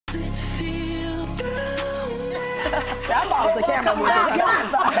I lost the camera.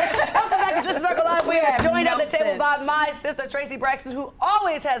 Welcome back to Sister Circle Live. We are joined at the table by my sister, Traci Braxton, who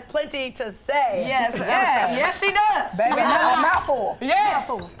always has plenty to say. Yes, yes, she does. Baby, a mouthful. Yes.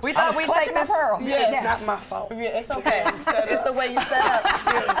 We thought we'd take this. Yes. It's not my fault. Yeah, it's okay. It's the way you set up.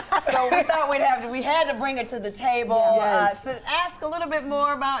 So we thought we had to bring her to the table to ask a little bit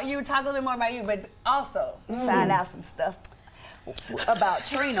more about you, talk a little bit more about you, but also find out some stuff about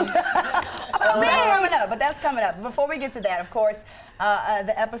Trina. That's coming up. Before we get to that, of course,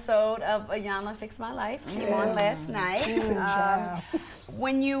 the episode of Ayanna Fix My Life came on last night.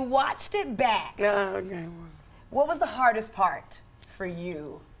 When you watched it back, what was the hardest part for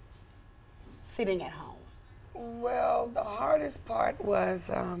you sitting at home? Well, the hardest part was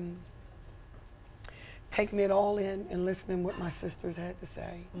taking it all in and listening what my sisters had to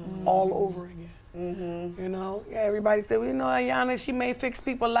say all over again. You know, everybody said, well, you know, Ayanna, she may fix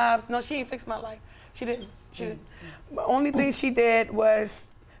people's lives. No, she ain't fixed my life. She didn't. She didn't. The only thing she did was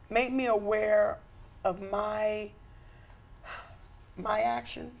make me aware of my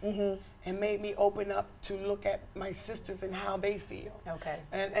actions and made me open up to look at my sisters and how they feel. Okay.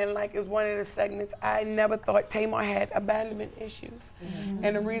 And like it was one of the segments, I never thought Tamar had abandonment issues.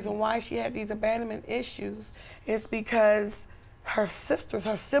 And the reason why she had these abandonment issues is because her sisters,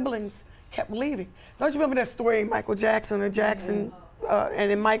 her siblings, kept leaving. Don't you remember that story, Michael Jackson, and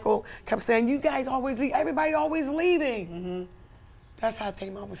then Michael kept saying, you guys always leave, everybody always leaving. That's how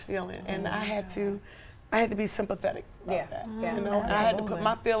Tamar was feeling. And I had to be sympathetic about that. You know, I had to put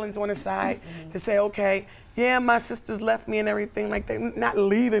my feelings on the side to say, okay, yeah, my sisters left me and everything like that, not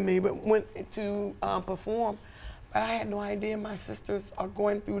leaving me, but went to perform. But I had no idea my sisters are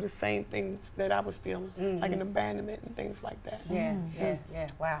going through the same things that I was feeling, like an abandonment and things like that. Yeah.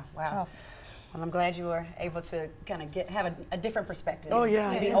 Wow. Well, I'm glad you were able to kind of have a different perspective. Oh,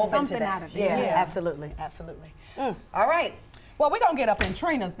 yeah. Be open something to that. out of it. Yeah, absolutely. All right. Well, we're going to get up in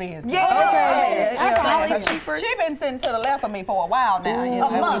Trina's business. She's been sitting to the left of me for a while now. You know,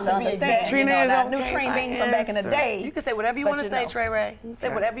 a month to be exact. Trina is that okay. new Trina being from back in the day. You can say whatever you want to say, Trey Ray. Say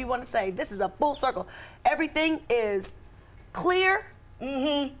whatever you want to say. This is a full circle. Everything is clear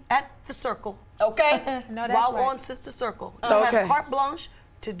at the circle, okay? No, that's While right. on Sister Circle. You have carte blanche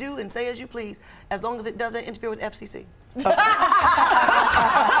to do and say as you please, as long as it doesn't interfere with FCC. With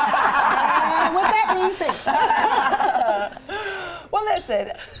that being said. Well,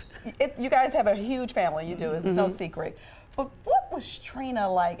 listen, you guys have a huge family. You do. It's no secret. But what was Trina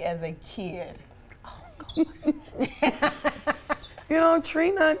like as a kid? You know,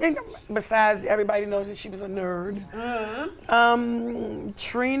 Trina, besides everybody knows that she was a nerd,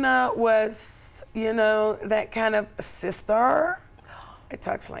 Trina was, you know, that kind of sister. It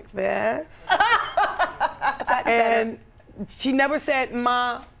talks like this. And she never said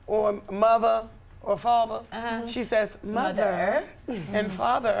ma or mother or father. She says mother and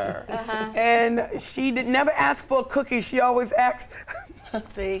father. And she never asked for a cookie. She always asked.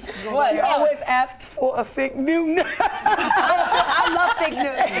 See? What? She always asked for a thick Newton. I love thick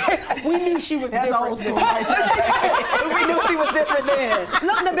news. We knew she was different. Old school. Right there. We knew she was different then.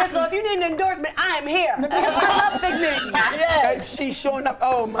 Look, Nabisco, if you need an endorsement, I am here. I love thick news. Yes. She's showing up.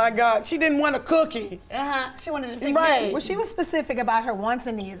 Oh my God. She didn't want a cookie. She wanted to think Right. Well, she was specific about her wants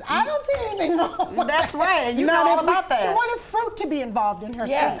and needs. I don't see anything wrong with That's right. And you know Not all if about that. She wanted fruit to be involved in her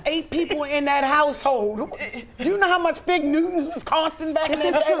There's sense. 8 people in that household. Do you know how much Fig Newtons was costing back in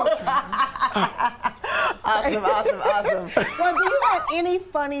that day? Awesome. Well, do you have any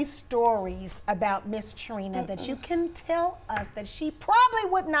funny stories about Miss Trina that you can tell us that she probably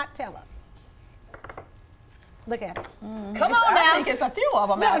would not tell us? Look at her. Come on I now. think it's a few of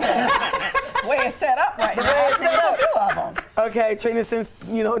them out there. Way it's set up right now. I think it's a few of them. Okay, Trina, since,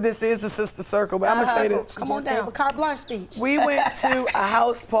 you know, this is the sister circle, but I'm going to say this. Come on down. The carte blanche speech. We went to a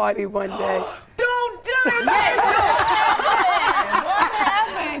house party one day. Don't do it.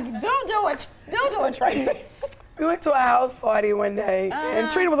 Don't do it. Don't do it, Tracy. We went to a house party one day, and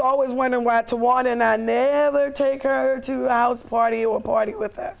Trina was always wondering why TVOne and I never take her to a house party or party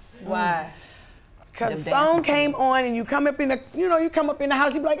with us. Why? Because the song came on, and you come up in the, you know, you come up in the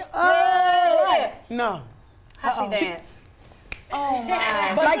house, you be like, oh, no. How she dance? Oh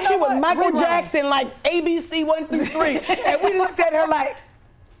my. Like she was Michael Jackson, like ABC 1 through 3, and we looked at her like,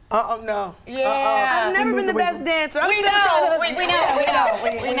 no. Yeah. I've never been the best dancer. We know. We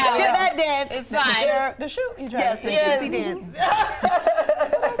know. Get that dance. It's fine. The shoot you Yes, the shoopy dance.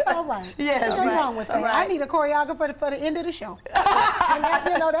 That's all right. Yes, Nothing wrong with that. I need a choreographer for the end of the show. And that,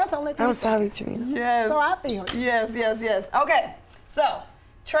 you know, that's the only thing. I'm sorry, Trina. Yes. So I feel it. Yes. Okay, so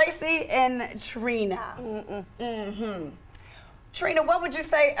Traci and Trina. Trina, what would you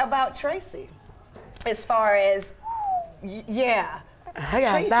say about Traci? As far as Yeah. I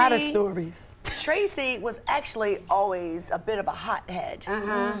got a lot of stories. Traci was actually always a bit of a hothead.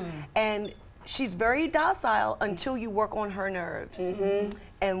 And she's very docile until you work on her nerves.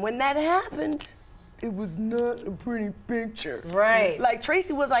 And when that happened, it was not a pretty picture. Right. Like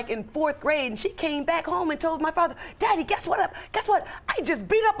Traci was like in 4th grade and she came back home and told my father, Daddy, guess what? Guess what? I just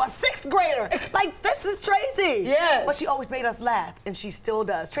beat up a 6th grader. Like, this is Traci. Yes. But she always made us laugh, and she still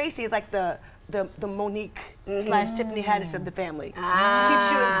does. Traci is like the Monique / Tiffany Haddish of the family. She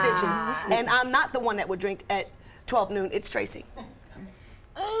keeps you in stitches. And I'm not the one that would drink at 12 noon. It's Traci.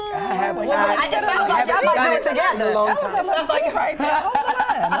 It sounds like y'all might do it together. Sounds like it right there.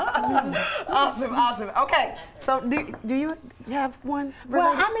 Awesome. Okay, so do you have one?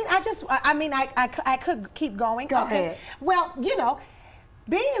 Well, I could keep going. Go ahead. Well, you know,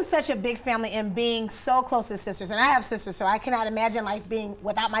 being in such a big family and being so close to sisters, and I have sisters, so I cannot imagine life being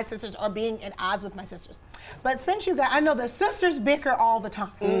without my sisters or being at odds with my sisters. But since you guys, I know the sisters bicker all the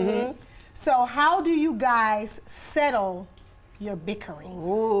time. So how do you guys settle your bickering?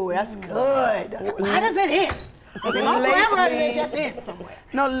 Ooh, that's good. How does it end? Does it go forever or does it just end somewhere?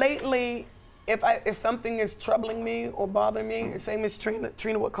 No, lately, if something is troubling me or bothering me, same as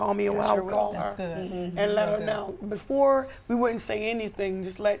Trina would call me, or I would call her and let her know. Before, we wouldn't say anything,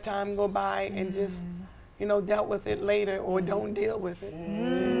 just let time go by and just, you know, dealt with it later or don't deal with it.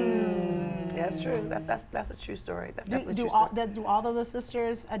 That's true. That's a true story. That's definitely a true story. Do all of the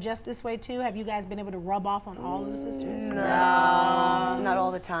sisters adjust this way too? Have you guys been able to rub off on all of the sisters? No, not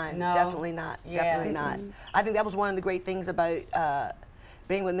all the time. No. Definitely not. Definitely not. I think that was one of the great things about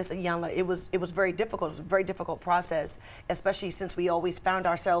being with Miss Iyanla. It was very difficult. It was a very difficult process, especially since we always found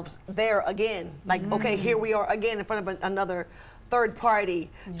ourselves there again. Like, okay, here we are again in front of another third party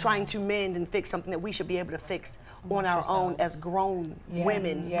trying to mend and fix something that we should be able to fix on our own as grown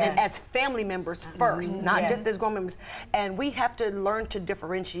women and as family members first, not just as grown members. And we have to learn to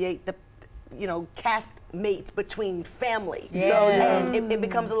differentiate the, you know, cast mates between family. And it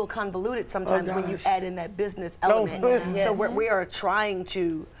becomes a little convoluted sometimes when you add in that business element. So we are trying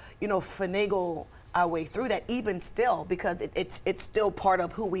to, you know, finagle our way through that, even still, because it's still part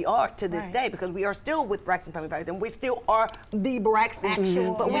of who we are to this day, because we are still with Braxton Family Values, and we still are the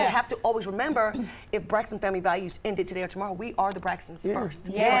Braxtons. But we have to always remember, if Braxton Family Values ended today or tomorrow, we are the Braxtons first.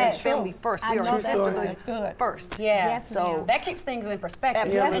 We are the family first. We are sisterhood first. So that keeps things in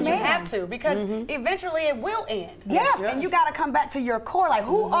perspective. Absolutely. You have to, because eventually it will end. And you got to come back to your core. Like,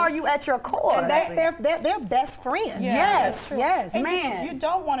 who are you at your core? And they're best friends. Yes. And Man. you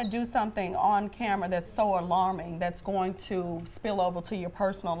don't want to do something on camera that's so alarming that's going to spill over to your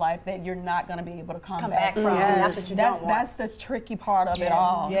personal life that you're not going to be able to come back from. That's what you don't want. That's the tricky part of it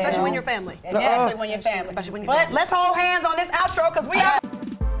all. Especially when you're family. Especially when you're family. Especially when you're family. But let's hold hands on this outro, because we are.